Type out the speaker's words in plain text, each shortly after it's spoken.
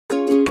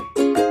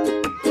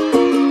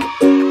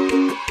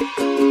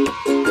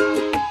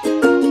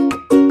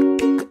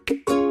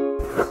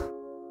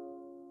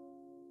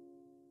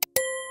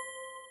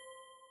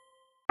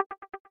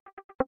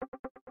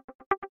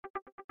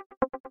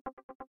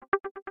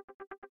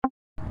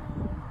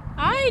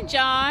Hi,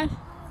 John.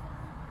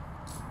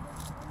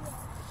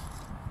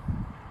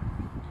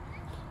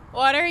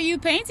 What are you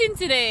painting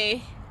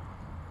today?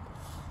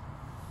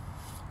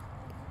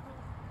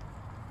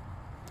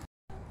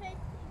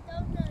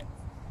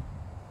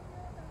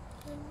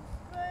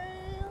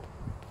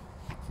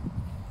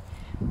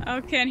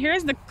 Okay, and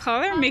here's the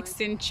color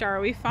mixing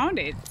chart. We found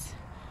it.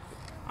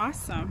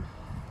 Awesome.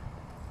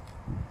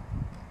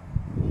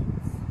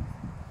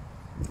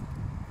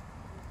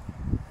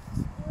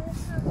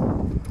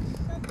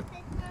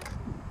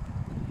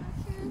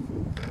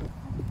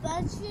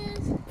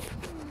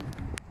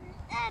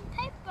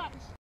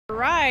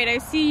 Right, I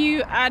see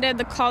you added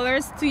the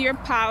colors to your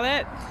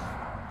palette.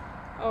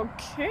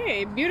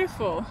 Okay,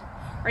 beautiful.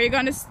 Are you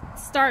going to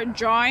start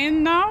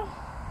drawing now?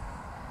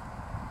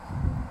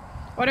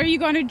 What are you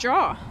going to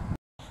draw?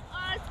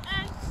 Art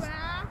and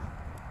craft.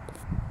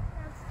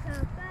 That's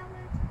the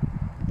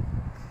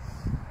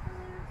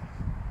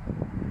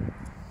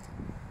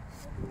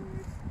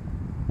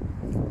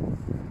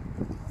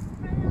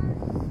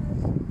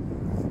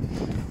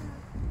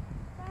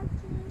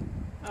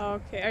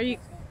palette. Okay, are you...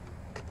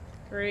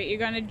 Great, you're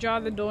going to draw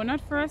the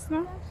donut for us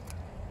now?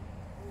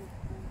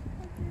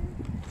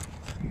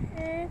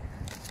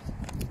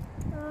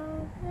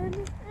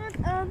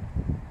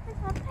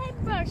 It's a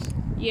paintbrush.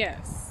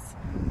 Yes.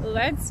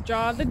 Let's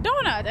draw the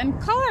donut and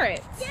color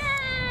it. Yay!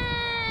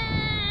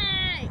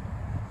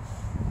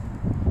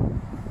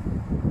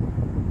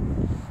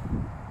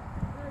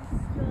 Let's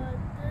draw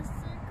this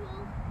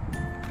circle.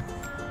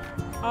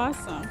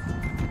 Awesome.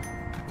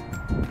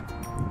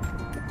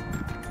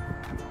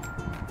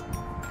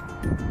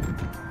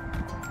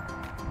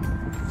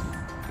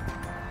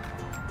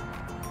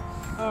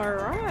 All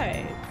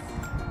right.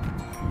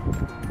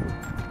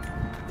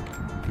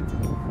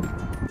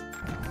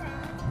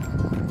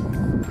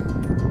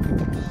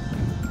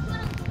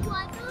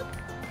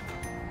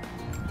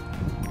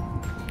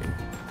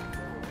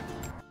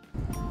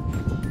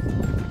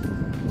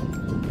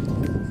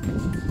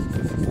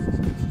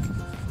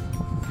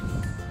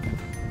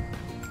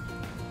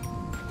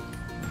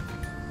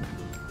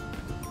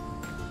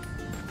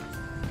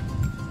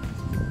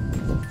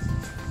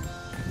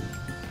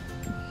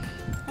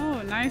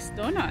 Oh, nice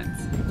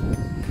donuts.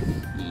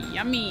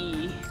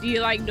 Yummy. Do you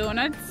like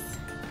donuts?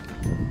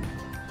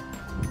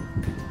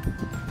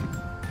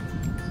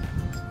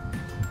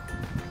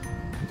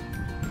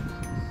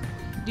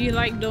 Do you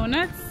like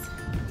donuts?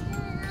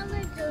 Yeah, I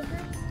like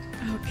donuts.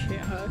 Okay,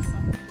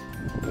 awesome.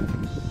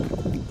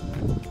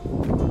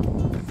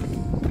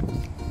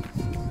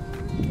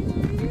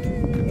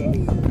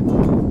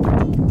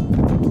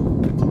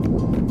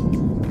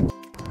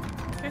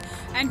 Okay.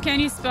 And can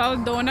you spell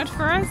donut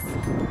for us?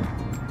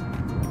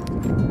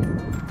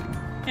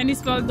 Can you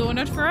spell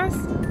donut for us?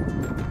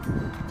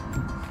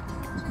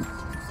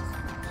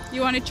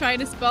 You want to try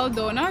to spell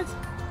donut?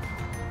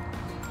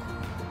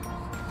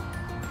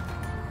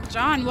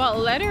 John, what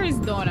letter is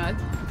donut?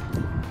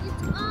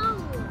 It's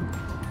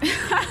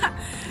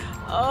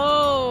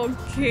O.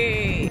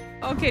 Okay.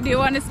 Okay, do you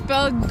want to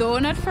spell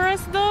donut for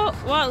us though?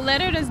 What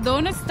letter does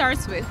donut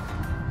starts with?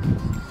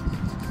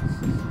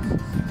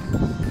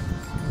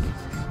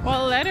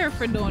 What letter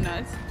for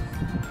donut?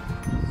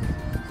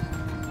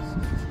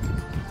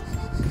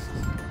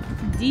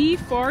 D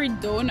for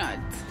donut.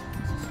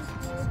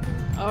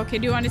 Okay,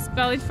 do you want to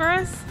spell it for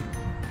us?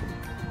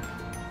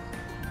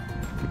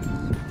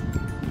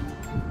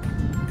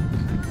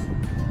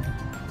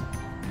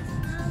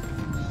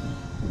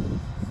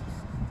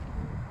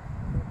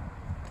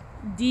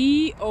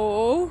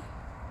 D-O.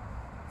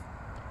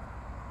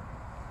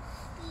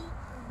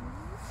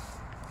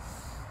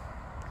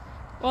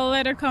 What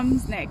letter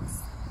comes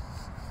next?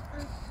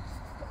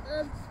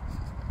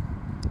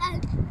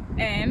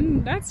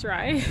 N, that's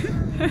right.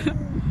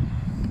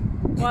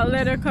 What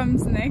letter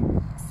comes next?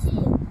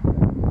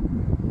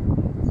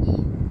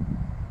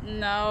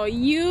 No,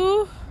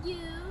 U.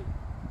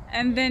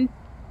 And then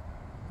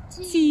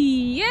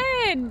T.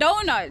 Yeah,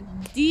 donut.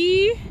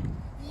 D-O-N-U-T.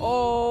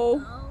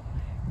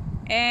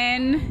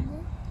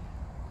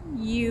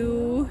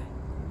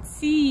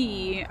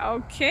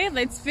 Okay,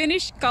 let's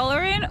finish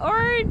coloring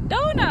our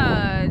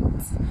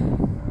donut.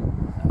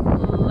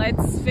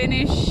 Let's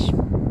finish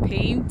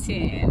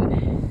painting.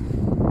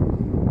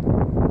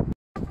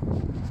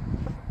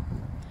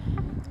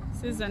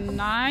 This is a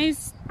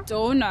nice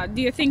donut.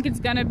 Do you think it's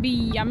gonna be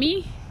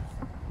yummy?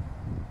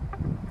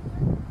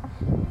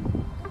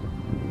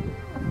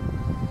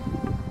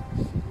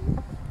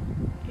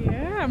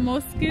 Yeah,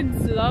 most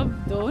kids love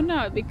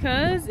donut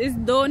because is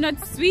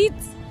donut sweet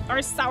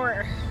or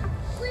sour?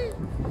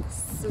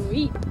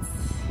 Sweet.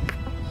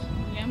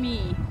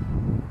 Yummy.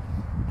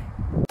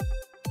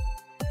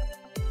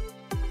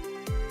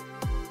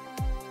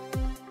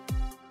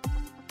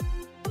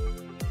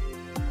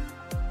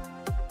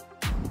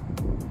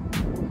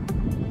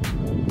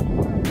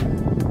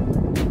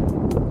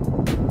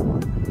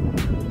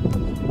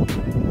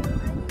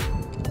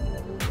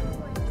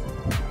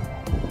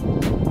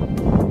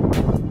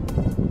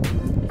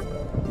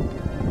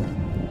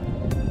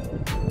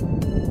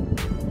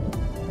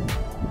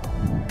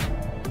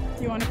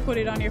 put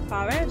it on your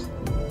palette.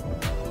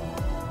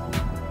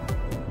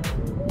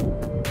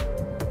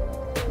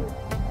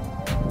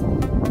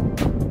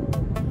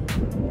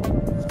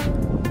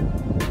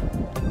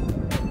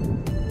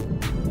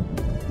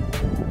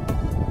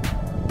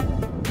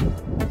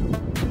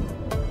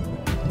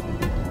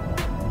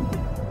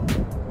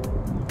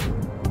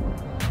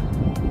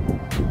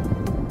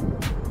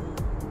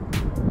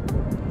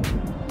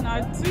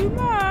 Not too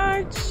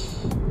much.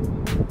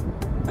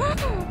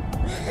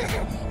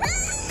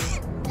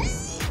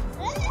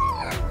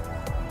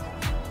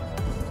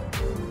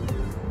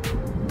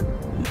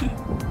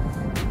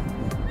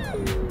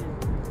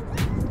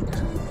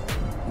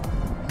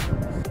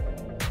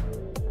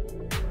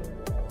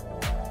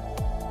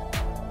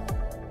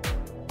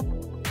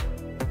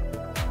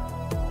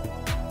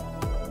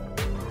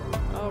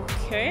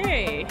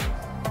 Okay.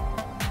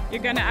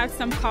 You're gonna add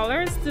some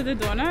colors to the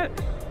donut.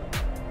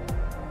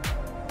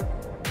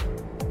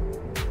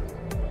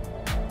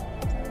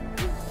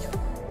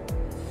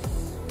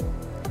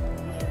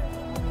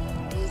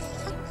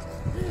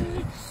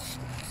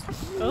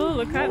 Oh,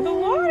 look at the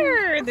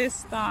water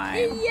this time.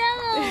 It's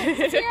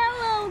yellow. It's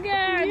yellow,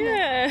 girl.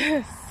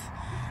 Yes.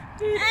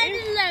 I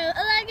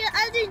like an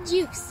onion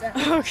juice.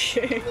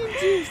 Okay. Onion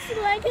juice,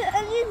 like an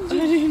onion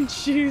juice. Onion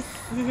juice.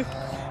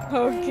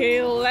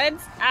 Okay,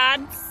 let's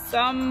add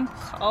some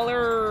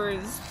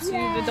colors to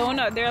the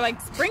donut. They're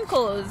like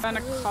sprinkles on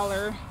a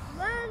color.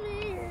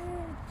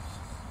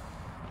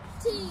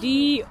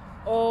 D-O-N-U-T.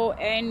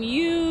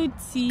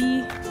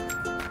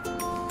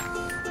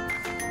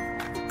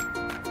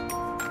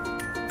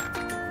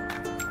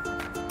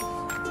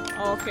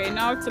 Okay,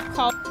 now to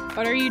color.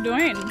 What are you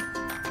doing?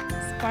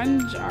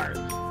 Sponge art.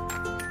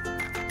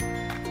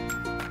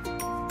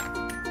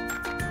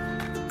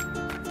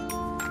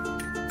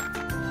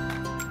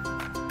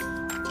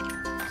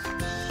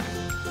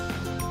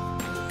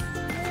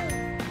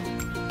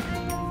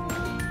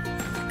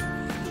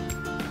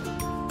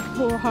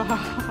 Wow.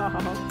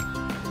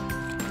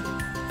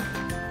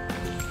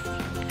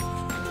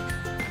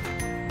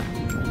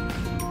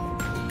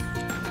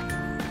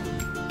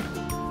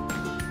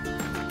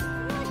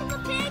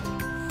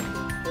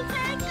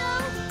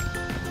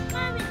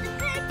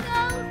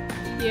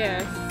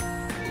 Yes.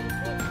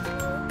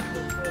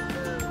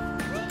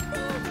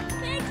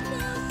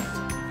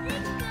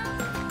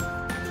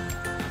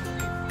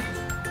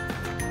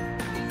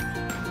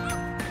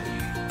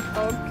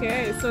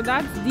 Okay, so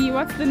that's D.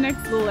 What's the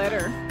next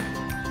letter?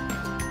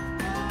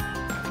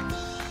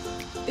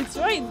 It's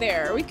right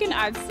there. We can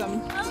add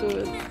some to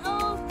it.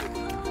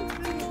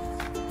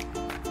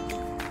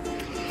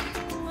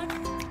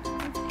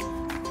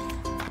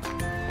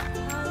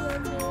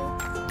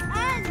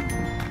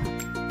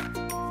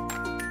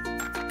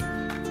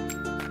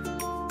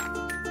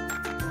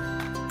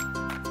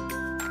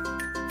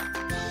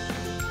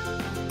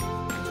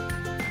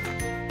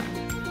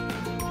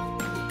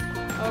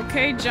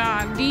 Okay,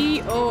 John.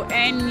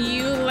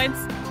 D-O-N-U.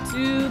 Let's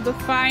do the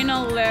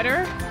final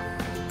letter.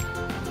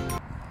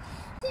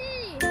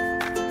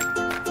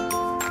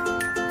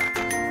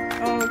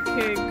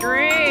 Okay,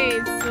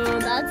 great. So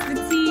that's the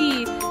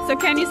T. So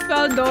can you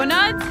spell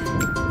donut?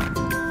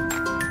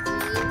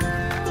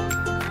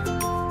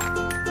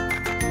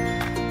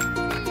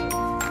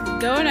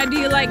 Donut. Do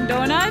you like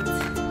donuts?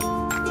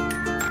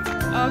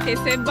 Okay,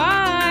 say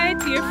bye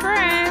to your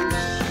friends.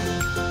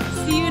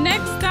 See you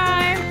next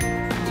time.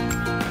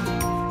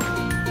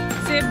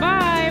 Say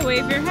bye.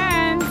 Wave your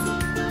hands.